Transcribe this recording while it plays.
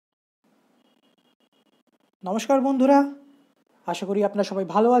নমস্কার বন্ধুরা, আশা করি আপনারা সবাই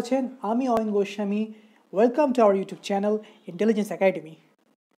ভালো আছেন। আমি Ayan Goswami. Welcome to our YouTube channel intelligence academy.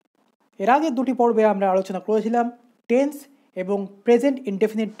 এর আগে দুটি পর্বে আমরা আলোচনা করেছিলাম টেন্স এবং প্রেজেন্ট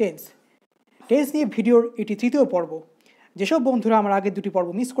ইনডেফিনিট টেন্স। টেন্স নিয়ে ভিডিওর এটি তৃতীয় পর্ব। যেসব বন্ধুরা আমার আগের দুটি পর্ব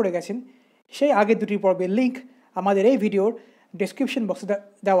মিস করে গেছেন, সেই আগের দুটি পর্বের লিঙ্ক আমাদের এই ভিডিওর ডেসক্রিপশন বক্সে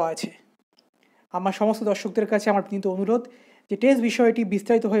দেওয়া আছে। আমার সমস্ত দর্শকদের কাছে আমার বিনীত অনুরোধ যে টেন্স বিষয়টি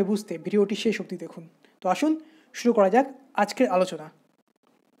বিস্তারিতভাবে বুঝতে ভিডিওটি শেষ অবধি দেখুন। তো আসুন শুরু করা যাক আজকের আলোচনা।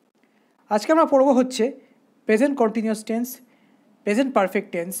 আজকে আমরা পড়ব হচ্ছে present continuous tense, present perfect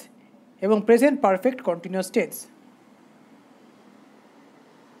tense এবং present perfect continuous tense.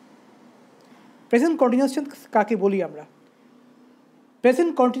 Present continuous tense কাকে বলি আমরা?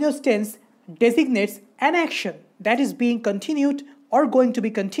 Present continuous tense designates an action that is being continued or going to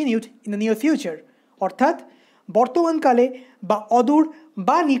be continued in the near future, অর্থাৎ বর্তমানকালে বা অদূর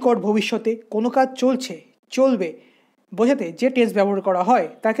বা নিকট ভবিষ্যতে কোনো কাজ চলছে, চলবে বোঝাতে যে টেন্স ব্যবহার করা হয়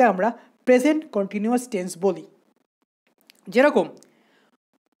তাকে আমরা প্রেজেন্ট কন্টিনিউয়াস টেন্স বলি। যেরকম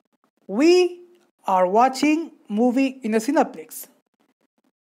we are watching movie in the cineplex.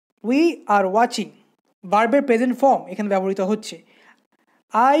 We are watching ভার্বের প্রেজেন্ট ফর্ম এখানে ব্যবহৃত হচ্ছে।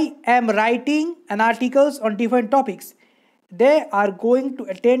 I am writing an articles on different topics. They are going to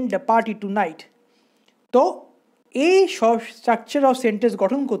attend the party tonight. তো এই সব structure of sentence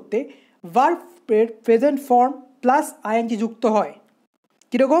গঠন করতে ভার্বের প্রেজেন্ট ফর্ম প্লাস আইএনজি যুক্ত হয়।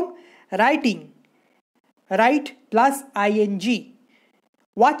 কীরকম? Writing, right plus ING,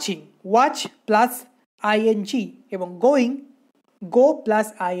 watching, watch plus ING এবং going, go plus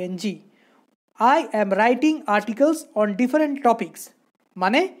ING. I am writing articles on different topics,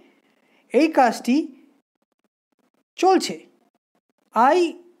 মানে এই কাজটি চলছে। আই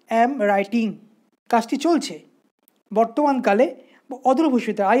অ্যাম রাইটিং, কাজটি চলছে বর্তমানকালে অদূর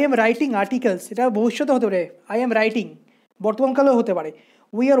ভবিষ্যতে। আই অ্যাম রাইটিং আর্টিকেলস, এটা ভবিষ্যতে হতে পারে। আই অ্যাম রাইটিং বর্তমানকালেও হতে পারে।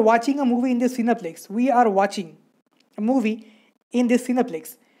 We are watching a movie in this cineplex. We are watching movie in this cineplex.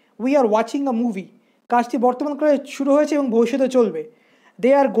 We are watching a movie, কাজটি বর্তমানকালে শুরু হয়েছে এবং ভবিষ্যতে চলবে। দে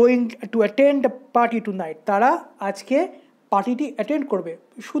are going to attend party two night, তারা আজকে পার্টিটি অ্যাটেন্ড করবে।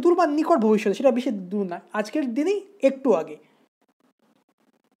 সুদূর বা নিকট ভবিষ্যতে, সেটা বেশি দূর না, আজকের দিনেই একটু আগে।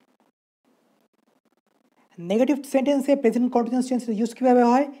 নেগেটিভ সেন্টেন্সে প্রেজেন্ট কন্টিনিউয়াস টেন্সের ইউজ কীভাবে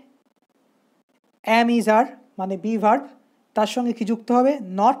হয়? অ্যাম ইজ আর মানে বি ভার্ব, তার সঙ্গে কি যুক্ত হবে?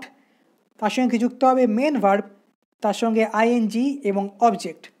 নট, তার সঙ্গে কি যুক্ত হবে? মেন ভার্ব, তার সঙ্গে আইএনজি এবং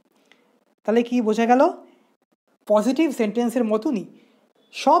অবজেক্ট। তাহলে কি বোঝা গেল? পজিটিভ সেন্টেন্সের মতনই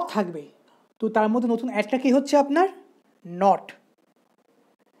সব থাকবে, তো তার মধ্যে নতুন একটা কি হচ্ছে আপনার? Not.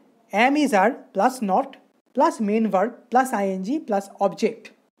 Am is R plus not plus main verb plus ING plus object.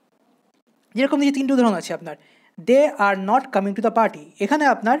 যেরকম যে তিনটে উদাহরণ আছে আপনার। দে are not coming to the party, এখানে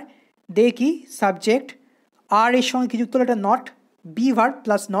আপনার দে কি? সাবজেক্ট, আর এর সঙ্গে কি যুক্ত হলো? এটা not, be verb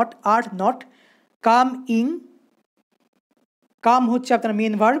plus not, are not. কাম ইং, কাম হচ্ছে আপনার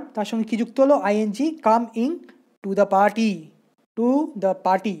মেন ভার্ব, তার সঙ্গে কি যুক্ত হলো? আইএনজি, কাম ইং to the party. To the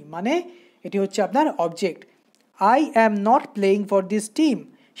party মানে এটি হচ্ছে আপনার object. I am not playing for this team,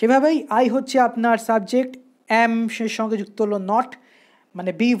 সেভাবেই আই হচ্ছে আপনার সাবজেক্ট, অ্যাম এর সঙ্গে যুক্ত হলো নট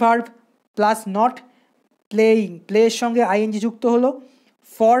মানে be verb plus not, playing, প্লেয়ের সঙ্গে আইএনজি যুক্ত হলো,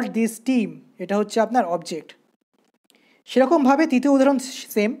 ফর দিস টিম এটা হচ্ছে আপনার অবজেক্ট। সেরকমভাবে তৃতীয় উদাহরণ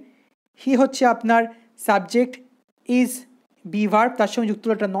সেম, হি হচ্ছে আপনার সাবজেক্ট, ইজ বি ভার্ব, তার সঙ্গে যুক্ত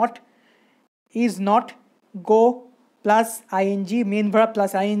হলো একটা not, is not, go plus ING, main verb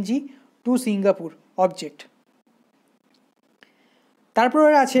plus ING, to Singapore object.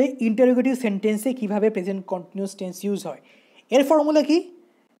 তারপরে আছে ইন্টারোগেটিভ সেন্টেন্সে কীভাবে প্রেজেন্ট কন্টিনিউয়াস টেন্স ইউজ হয়। এর ফর্মুলা কি?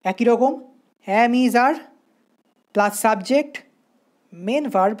 একই রকম, am is R plus subject, main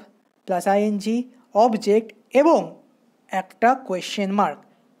verb plus ING, object এবং একটা কোয়েশ্চেন মার্ক,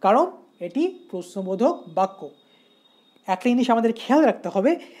 কারণ এটি প্রশ্নবোধক বাক্য। একটা জিনিস আমাদের খেয়াল রাখতে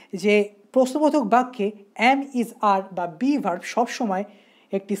হবে যে প্রশ্নবোধক বাক্যে অ্যাম ইজ আর বা বি ভার্ব সবসময়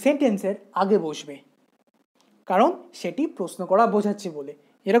একটি সেন্টেন্সের আগে বসবে, কারণ সেটি প্রশ্ন করা বোঝাচ্ছে বলে।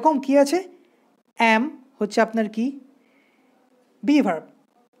 এরকম কি আছে? অ্যাম হচ্ছে আপনার কি? Be verb,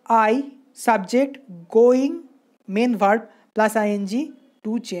 I subject, going main verb plus ING,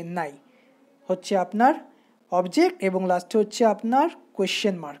 two Chennai হচ্ছে আপনার অবজেক্ট এবং লাস্টে হচ্ছে আপনার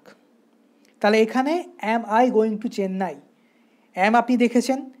কোয়েশ্চেন মার্ক। তাহলে এখানে am I going to Chennai, অ্যাম আপনি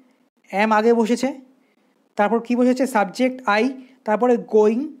দেখেছেন, অ্যাম আগে বসেছে, তারপর কি বসেছে? সাবজেক্ট আই, তারপরে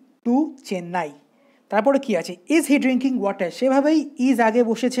গোয়িং টু চেন্নাই, তারপরে কি আছে? ইজ হি ড্রিঙ্কিং ওয়াটার, সেভাবেই ইজ আগে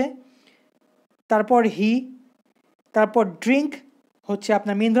বসেছে, তারপর হি, তারপর ড্রিঙ্ক হচ্ছে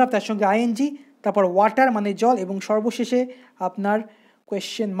আপনার মেন ভার্ব, তার সঙ্গে আইএনজি, তারপর ওয়াটার মানে জল এবং সর্বশেষে আপনার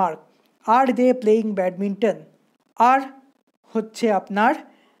কোয়েশ্চেন মার্ক। আর দে প্লেয়িং ব্যাডমিন্টন। আর হচ্ছে আপনার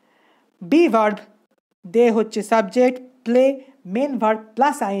বি ভার্ব, দে হচ্ছে subject, play main verb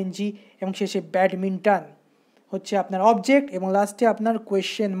plus ING এবং শেষে ব্যাডমিন্টন হচ্ছে আপনার অবজেক্ট এবং লাস্টে আপনার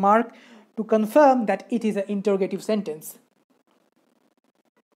question mark to confirm that it is a interrogative sentence.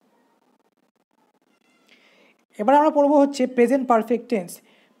 এবার আমরা পড়বো হচ্ছে present perfect tense.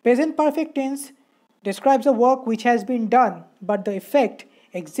 Present perfect tense describes a work which has been done but the effect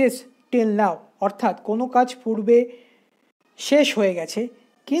exists till now, অর্থাৎ কোনো কাজ পূর্বে শেষ হয়ে গেছে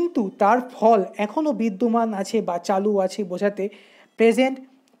কিন্তু তার ফল এখনও বিদ্যমান আছে বা চালু আছে বোঝাতে প্রেজেন্ট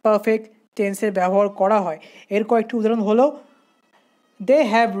পারফেক্ট টেন্সের ব্যবহার করা হয়। এর কয়েকটি উদাহরণ হলো they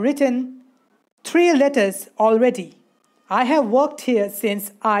have written 3 letters already, I have worked here since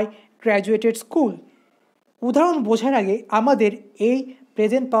I graduated school। উদাহরণ বোঝার আগে আমাদের এই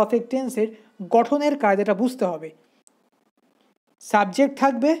প্রেজেন্ট পারফেক্ট টেন্সের গঠনের কায়দাটা বুঝতে হবে। সাবজেক্ট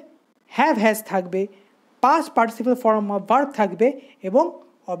থাকবে, হ্যাভ হ্যাজ থাকবে, past participle form of verb থাকবে এবং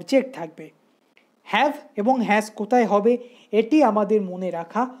অবজেক্ট থাকবে। হ্যাভ এবং হ্যাজ কোথায় হবে এটি আমাদের মনে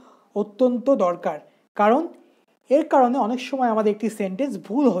রাখা অত্যন্ত দরকার, কারণ এর কারণে অনেক সময় আমাদের একটি সেন্টেন্স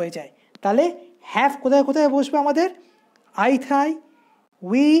ভুল হয়ে যায়। তাহলে হ্যাভ কোথায় কোথায় বসবে আমাদের? আই থাই,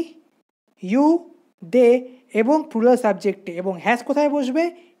 উই, ইউ, দে এবং প্লুরাল সাবজেক্টে। এবং হ্যাজ কোথায় বসবে?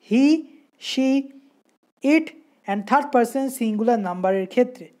 হি, she, it and third person singular নাম্বারের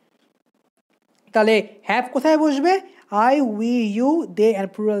ক্ষেত্রে। তাহলে হ্যাভ কোথায় বসবে? I, we, you, they and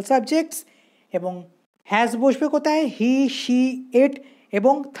plural subjects. এবং হ্যাজ বসবে কোথায়? হি, শি, ইট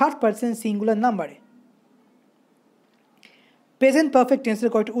এবং থার্ড পারসন সিঙ্গুলার নাম্বারে। প্রেজেন্ট পারফেক্ট টেন্সের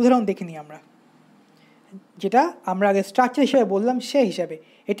কয়েকটি উদাহরণ দেখে নিই আমরা, যেটা আমরা আগে স্ট্রাকচার হিসেবে বললাম সেই হিসাবে।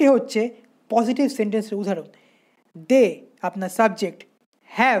 এটি হচ্ছে পজিটিভ সেন্টেন্সের উদাহরণ। দে আপনার সাবজেক্ট,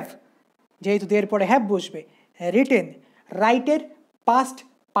 হ্যাভ যেহেতু দের পরে হ্যাভ বসবে, রিটেন রাইটের পাস্ট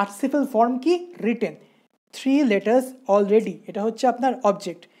পার্টিসিপল ফর্ম কি? রিটেন। 3 letters অলরেডি এটা হচ্ছে আপনার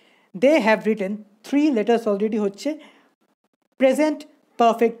object. They have written 3 letters already হচ্ছে প্রেজেন্ট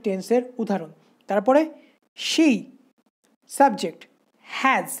পারফেক্ট টেন্সের উদাহরণ। তারপরে she subject,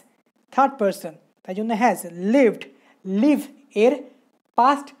 has third person তাই জন্য হ্যাজ, লিভড লিভ এর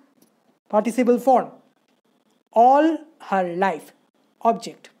past participle form, all her life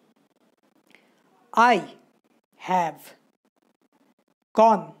object. I have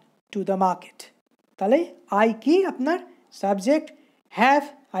gone to the market, তাহলে আই কি? আপনার সাবজেক্ট, হ্যাভ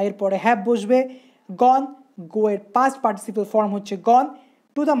আয়ের পরে হ্যাভ বসবে, গন গো এর পাস্ট পার্টিসিপল ফর্ম হচ্ছে গন,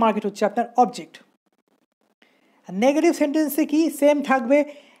 টু দ্য মার্কেট হচ্ছে আপনার অবজেক্ট। নেগেটিভ সেন্টেন্সে কি সেম থাকবে,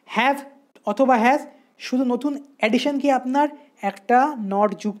 হ্যাভ অথবা হ্যাজ, শুধু নতুন অ্যাডিশন কি আপনার একটা নট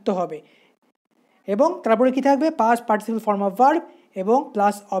যুক্ত হবে এবং তারপরে কি থাকবে? Past participle form of verb এবং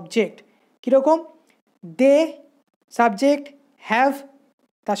প্লাস অবজেক্ট। কীরকম? দে সাবজেক্ট, হ্যাভ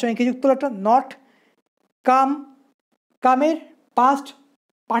তার সঙ্গে কি যুক্ত হলো? একটা নট। কাম কামের পাস্ট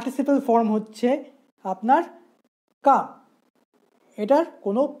পার্টিসিপল ফর্ম হচ্ছে আপনার কাম, এটার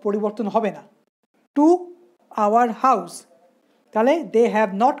কোনো পরিবর্তন হবে না। টু আওয়ার হাউস, তাহলে they have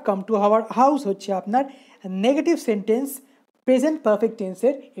not come to our house হচ্ছে আপনার নেগেটিভ সেন্টেন্স প্রেজেন্ট পারফেক্ট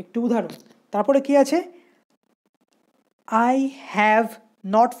টেন্সের একটি উদাহরণ। তারপরে কি আছে? I have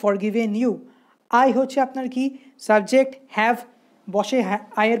not forgiven you, I হচ্ছে আপনার কি? সাবজেক্ট, হ্যাভ বসে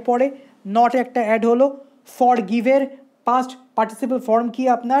আয়ের পরে নট একটা অ্যাড হলো, ফরগিভের পাস্ট পার্টিসিপল ফর্ম কি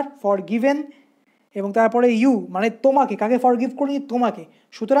আপনার? ফরগিভেন এবং তারপরে ইউ মানে তোমাকে, কাকে ফরগিভ করি? তোমাকে,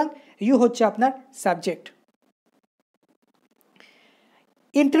 সুতরাং ইউ হচ্ছে আপনার সাবজেক্ট।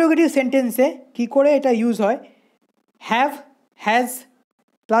 ইন্টারোগেটিভ সেন্টেন্সে কি করে এটা ইউজ হয়? Have has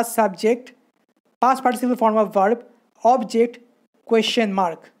plus subject, past participle form of verb, object, question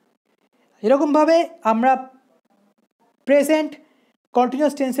mark. এরকমভাবে আমরা প্রেজেন্ট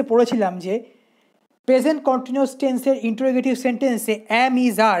কন্টিনিউয়াস টেন্সে পড়েছিলাম যে প্রেজেন্ট কন্টিনিউয়াস টেন্সের ইন্টারোগেটিভ সেন্টেন্সে অ্যাম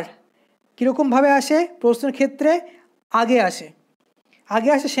ইজ আর কীরকমভাবে আসে? প্রশ্নের ক্ষেত্রে আগে আসে, আগে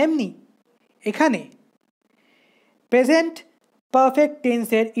আসে। সেমনি এখানে প্রেজেন্ট পারফেক্ট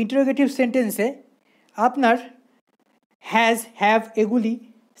টেন্সের ইন্টারোগেটিভ সেন্টেন্সে আপনার হ্যাজ হ্যাভ এগুলি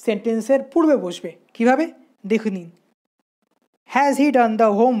সেন্টেন্সের পূর্বে বসবে। কিভাবে দেখে নিন। Has he done the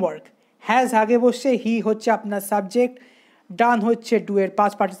homework, has আগে বসছে, হি হচ্ছে আপনার সাবজেক্ট, ডান হচ্ছে ডু এর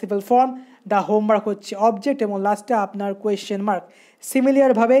past participle form, the homework হচ্ছে অবজেক্ট এবং লাস্টে আপনার question mark.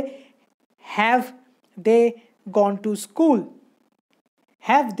 সিমিলারভাবে have they gone to school,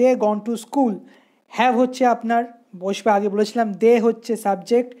 have they gone to school, have হচ্ছে আপনার বসবে আগে বলেছিলাম, দে হচ্ছে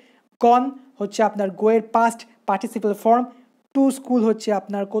সাবজেক্ট, গন হচ্ছে আপনার গোয়ের past participle form, to school হচ্ছে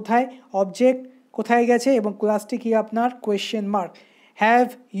আপনার কোথায় অবজেক্ট, কোথায় গেছে এবং ক্লাসটি কি আপনার question mark. Have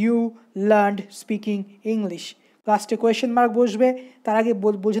you learned speaking English, লাস্টে কোয়েশ্চেন মার্ক বসবে। তার আগে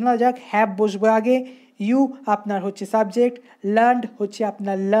বোঝানো যাক, হ্যাভ বসবে আগে, ইউ আপনার হচ্ছে সাবজেক্ট, লার্নড হচ্ছে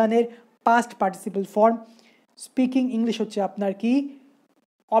আপনার লার্নের past participle form, speaking English হচ্ছে আপনার কি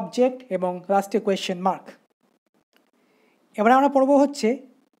অবজেক্ট, এবং লাস্টে কোয়েশ্চেন মার্ক। এবার আমরা পড়ব হচ্ছে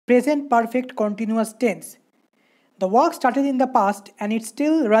present perfect continuous tense. The work started in the past and it's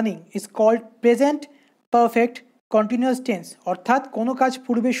still running is called present perfect continuous tense. অর্থাৎ কোনো কাজ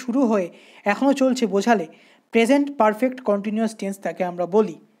পূর্বে শুরু হয়ে এখনও চলছে বোঝালে প্রেজেন্ট পারফেক্ট কন্টিনিউয়াস টেন্স তাকে আমরা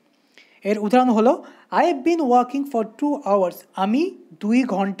বলি। এর উদাহরণ হলো, I have been working for 2 hours. আমি 2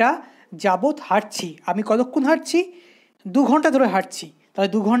 ঘন্টা যাবৎ হাঁটছি। আমি কতক্ষণ হাঁটছি? 2 ঘন্টা ধরে হাঁটছি। তাহলে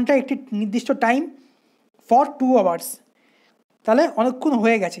 2 ঘন্টা একটি নির্দিষ্ট টাইম, ফর 2 আওয়ার্স, তাহলে অনেকক্ষণ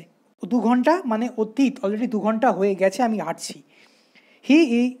হয়ে গেছে। 2 ঘন্টা মানে অতীত, অলরেডি 2 ঘন্টা হয়ে গেছে আমি হাঁটছি। He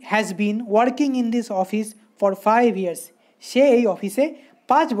has been working in this office for 5 years. সে এই অফিসে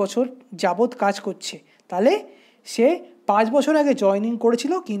 5 বছর যাবৎ কাজ করছে। তাহলে সে 5 বছর আগে জয়েনিং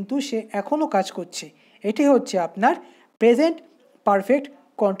করেছিল, কিন্তু সে এখনও কাজ করছে। এটি হচ্ছে আপনার প্রেজেন্ট পারফেক্ট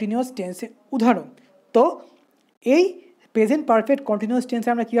কন্টিনিউয়াস টেন্সের উদাহরণ। তো এই প্রেজেন্ট পারফেক্ট কন্টিনিউয়াস টেন্সে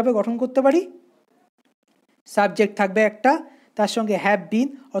আমরা কীভাবে গঠন করতে পারি? সাবজেক্ট থাকবে একটা, তার সঙ্গে হ্যাভ বিন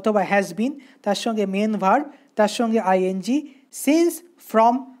অথবা হ্যাজ বিন, তার সঙ্গে মেন ভার্ব, তার সঙ্গে আইএনজি, সিন্স,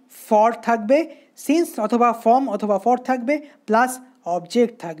 ফ্রম, ফর থাকবে, সিন্স অথবা ফ্রম অথবা ফর থাকবে, প্লাস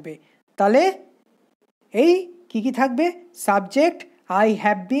অবজেক্ট থাকবে। তাহলে এই কী থাকবে? Subject I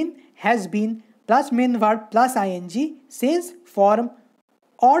have been, has been, plus main verb plus ING, since, form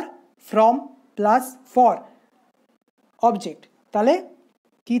or from plus for, object. তাহলে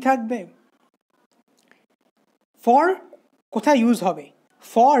কী থাকবে? ফর কোথায় ইউজ হবে?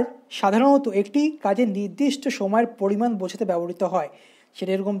 ফর সাধারণত একটি কাজের নির্দিষ্ট সময়ের পরিমাণ বোঝাতে ব্যবহৃত হয়।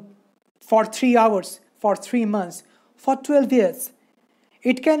 সেটা এরকম for 3 hours, for 3 months, for 12 years.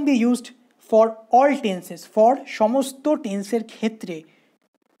 It can be used for all tenses. For সমস্ত টেন্সের ক্ষেত্রে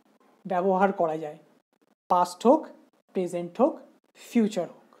ব্যবহার করা যায়, পাস্ট হোক, প্রেজেন্ট হোক, ফিউচার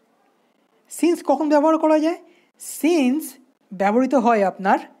হোক। সিন্স কখন ব্যবহার করা যায়? সিন্স ব্যবহৃত হয়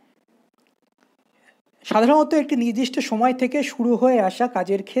আপনার সাধারণত একটি নির্দিষ্ট সময় থেকে শুরু হয়ে আসা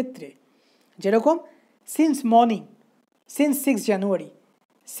কাজের ক্ষেত্রে, যেরকম since morning, since 6 January.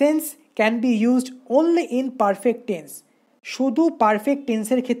 Since can be used only in perfect tense. শুধু পারফেক্ট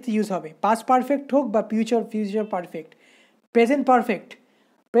টেন্সের ক্ষেত্রে ইউজ হবে, পাস্ট পারফেক্ট হোক বা future perfect. Present perfect,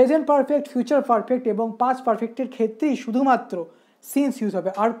 future perfect এবং পাস্ট পারফেক্টের ক্ষেত্রেই শুধুমাত্র সিন্স ইউজ হবে,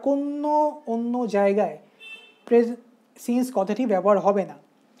 আর কোনো অন্য জায়গায় সিন্স কথাটি ব্যবহার হবে না।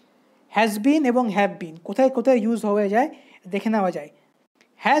 হ্যাজ বিন এবং হ্যাভ বিন কোথায় কোথায় ইউজ হয়ে যায় দেখে নেওয়া যায়।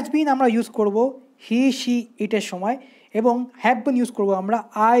 হ্যাজ বিন আমরা ইউজ করব হি, শি, ইটের সময়, এবং হ্যাভ বিন ইউজ করব আমরা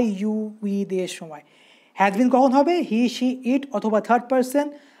আই, ইউ, উই, দের সময়। হ্যাজ বিন কখন হবে? হি, শি, ইট অথবা থার্ড পারসন।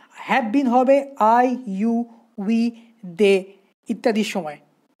 হ্যাভ বিন হবে আই, ইউ, উই, দে ইত্যাদির সময়।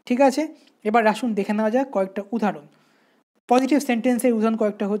 ঠিক আছে, এবার আসুন দেখে নেওয়া যাক কয়েকটা উদাহরণ। পজিটিভ সেন্টেন্সের উদাহরণ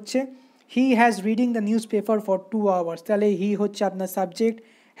কয়েকটা হচ্ছে, he has reading the news paper for 2 hours. তাহলে হি হচ্ছে আপনার সাবজেক্ট,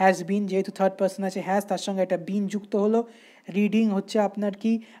 হ্যাজ বিন যেহেতু থার্ড পার্সন আছে হ্যাজ, তার সঙ্গে একটা বিন যুক্ত হলো। রিডিং হচ্ছে আপনার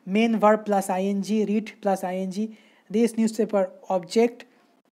কি main verb plus ING, read plus ING. This news paper object,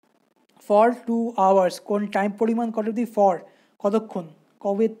 for 2 hours কোন টাইম পরিমাণ কতটি? ফর কতক্ষণ,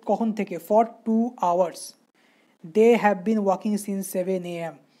 কবে, কখন থেকে? For 2 hours. They have been walking since 7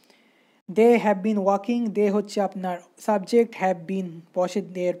 AM। They have been walking, দে হচ্ছে আপনার সাবজেক্ট, হ্যাভ বিন বসে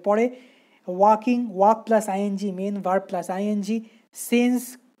এর পরে, walking, walk plus ING, main verb plus ING. Since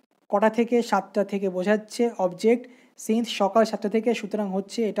কটা থেকে? 7টা থেকে বোঝাচ্ছে, অবজেক্ট। সিন্স সকাল 7টা থেকে, সুতরাং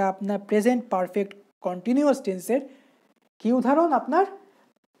হচ্ছে এটা আপনার প্রেজেন্ট পারফেক্ট কন্টিনিউয়াস টেন্সের কি উদাহরণ? আপনার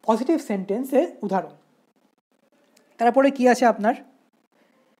পজিটিভ সেন্টেন্সের উদাহরণ। তারপরে কি আছে আপনার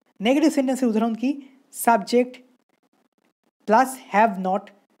নেগেটিভ সেন্টেন্সের উদাহরণ কি? Subject plus have not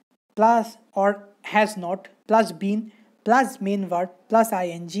plus or has not plus been plus main verb plus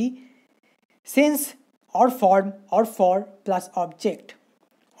ING, since or form or for plus object.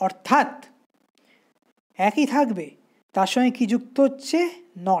 অর্থাৎ একই থাকবে, তার সঙ্গে কি যুক্ত হচ্ছে?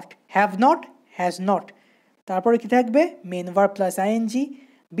 Not, have not, has not. তারপরে কি থাকবে? Main verb plus ING.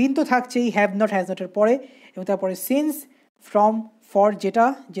 বিন তো থাকছেই হ্যাভ নট হ্যাজ নটের পরে, এবং তারপরে সিন্স, ফ্রম, ফর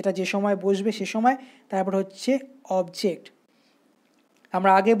যেটা যে সময় বসবে সে সময়, তারপর হচ্ছে অবজেক্ট।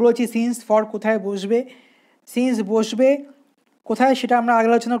 আমরা আগে বলেছি সিন্স ফর কোথায় বসবে। সিন্স বসবে কোথায় সেটা আমরা আগে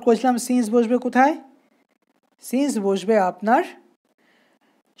আলোচনা করেছিলাম। সিন্স বসবে কোথায়? সিন্স বসবে আপনার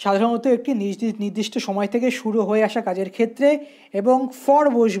সাধারণত একটি নির্দিষ্ট সময় থেকে শুরু হয়ে আসা কাজের ক্ষেত্রে, এবং ফর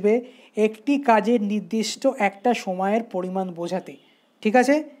বসবে একটি কাজের নির্দিষ্ট একটা সময়ের পরিমাণ বোঝাতে। ঠিক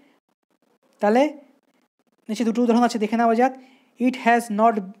আছে, তাহলে নিচে দুটো উদাহরণ আছে দেখে নেওয়া যাক। It has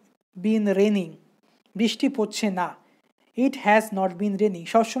not been raining, বৃষ্টি পড়ছে না। It has not been raining,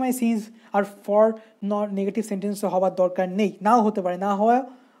 সবসময় সিন্স আর ফর নেগেটিভ সেন্টেন্সও হওয়ার দরকার নেই, নাও হতে পারে, না হওয়া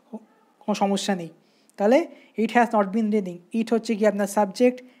কোনো সমস্যা নেই। তাহলে it has not been raining, ইট হচ্ছে কি আপনার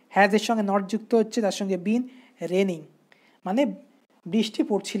সাবজেক্ট, হ্যাজের সঙ্গে নট যুক্ত হচ্ছে, তার সঙ্গে বিন, রেনিং মানে বৃষ্টি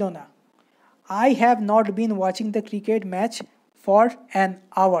পড়ছিল না। I have not been watching the cricket match for an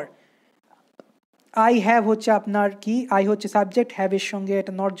hour. I have হচ্ছে আপনার কি, আই হচ্ছে সাবজেক্ট, হ্যাভের সঙ্গে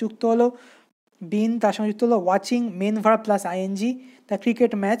এটা নট যুক্ত হলো, বিন তার সঙ্গে যুক্ত হলো, watching main verb plus ING, the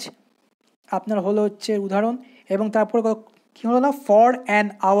cricket match আপনার হলো হচ্ছে উদাহরণ, এবং তারপর কী হলো না, ফর অ্যান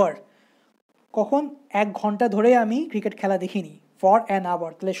আওয়ার, কখন, 1 ঘন্টা ধরে আমি ক্রিকেট খেলা দেখিনি, ফর অ্যান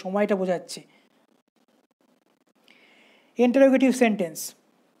আওয়ার, তাহলে সময়টা বোঝাচ্ছে। Interrogative sentence,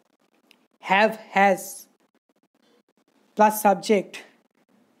 have, has plus subject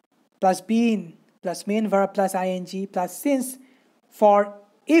plus been plus main verb plus ING plus since, for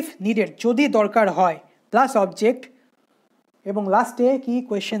if needed যদি দরকার হয়, প্লাস অবজেক্ট, এবং লাস্টে কি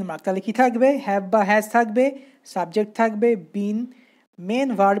কোয়েশ্চেন মার্ক। তাহলে কি থাকবে, হ্যাভ বা হ্যাজ থাকবে, সাবজেক্ট থাকবে, বিন, main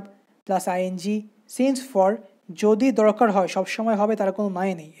verb plus ING, since, for যদি দরকার হয়, সবসময় হবে তার কোনো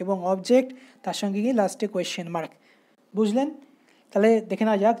মানে নেই, এবং অবজেক্ট তার সঙ্গে গিয়ে লাস্টে কোয়েশ্চেন মার্ক। বুঝলেন? তাহলে দেখে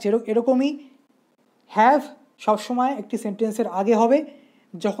নেওয়া যাক, এরকমই হ্যাভ সবসময় একটি সেন্টেন্সের আগে হবে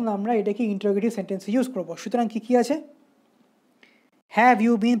যখন আমরা এটাকে ইন্টারোগেটিভ সেন্টেন্সে ইউজ করবো। সুতরাং কী কী আছে, have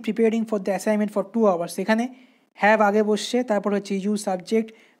you been preparing for the assignment for 2 hours, এখানে হ্যাভ আগে বসছে, তারপর হচ্ছে ইউ সাবজেক্ট,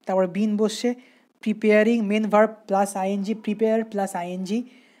 তারপর বিন বসছে, preparing main verb plus ING, prepare plus ING,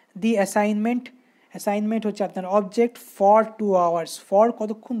 দি অ্যাসাইনমেন্ট, অ্যাসাইনমেন্ট হচ্ছে আপনার অবজেক্ট, ফর 2 আওয়ার্স, ফর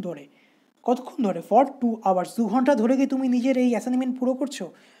কতক্ষণ ধরে, ফর 2 আওয়ার্স, 2 ঘন্টা ধরে কি তুমি নিজের এই অ্যাসাইনমেন্ট পুরো করছো।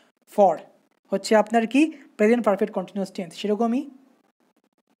 ফর হচ্ছে আপনার কি প্রেজেন্ট পারফেক্ট কন্টিনিউয়াস টেন্স, সেরকমই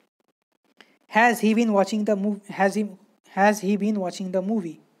has he been watching the movie, has he been watching the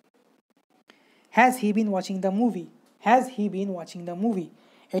movie, has he been watching the movie, has he been watching the movie,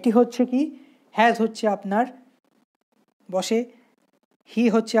 এটি হচ্ছে কি, হ্যাজ হচ্ছে আপনার বসে, হি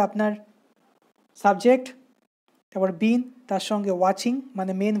হচ্ছে আপনার সাবজেক্ট, তারপর বিন তার সঙ্গে ওয়াচিং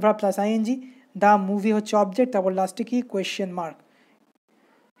মানে main verb plus ING, the movie হচ্ছে অবজেক্ট, তারপর লাস্টে কি question mark.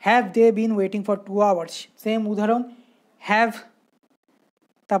 Have they been waiting for 2 hours, same উদাহরণ, হ্যাভ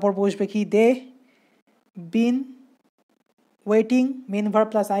তারপর বসবে কি দে, been waiting main verb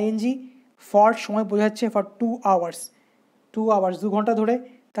plus ING, for সময় বোঝাচ্ছে, ফর 2 আওয়ার্স, 2 ঘন্টা ধরে,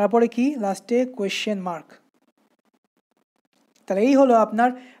 তারপরে কি লাস্টে কোয়েশ্চেন মার্ক। তাহলে এই হলো আপনার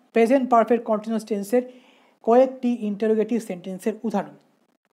প্রেজেন্ট পারফেক্ট কন্টিনিউয়াস টেন্সের কয়েকটি ইন্টারোগেটিভ সেন্টেন্সের উদাহরণ।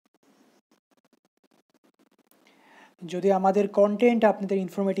 যদি আমাদের কন্টেন্ট আপনাদের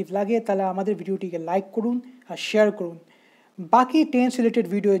ইনফরমেটিভ লাগে তাহলে আমাদের ভিডিওটিকে লাইক করুন আর শেয়ার করুন। বাকি টেন্স রিলেটেড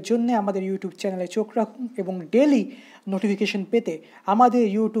ভিডিওর জন্য আমাদের ইউটিউব চ্যানেলে চোখ রাখুন এবং ডেলি নোটিফিকেশন পেতে আমাদের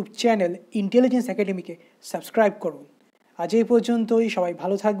ইউটিউব চ্যানেল ইন্টেলিজেন্স একাডেমিকে সাবস্ক্রাইব করুন। আজ এই পর্যন্তই, সবাই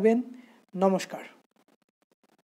ভালো থাকবেন, নমস্কার।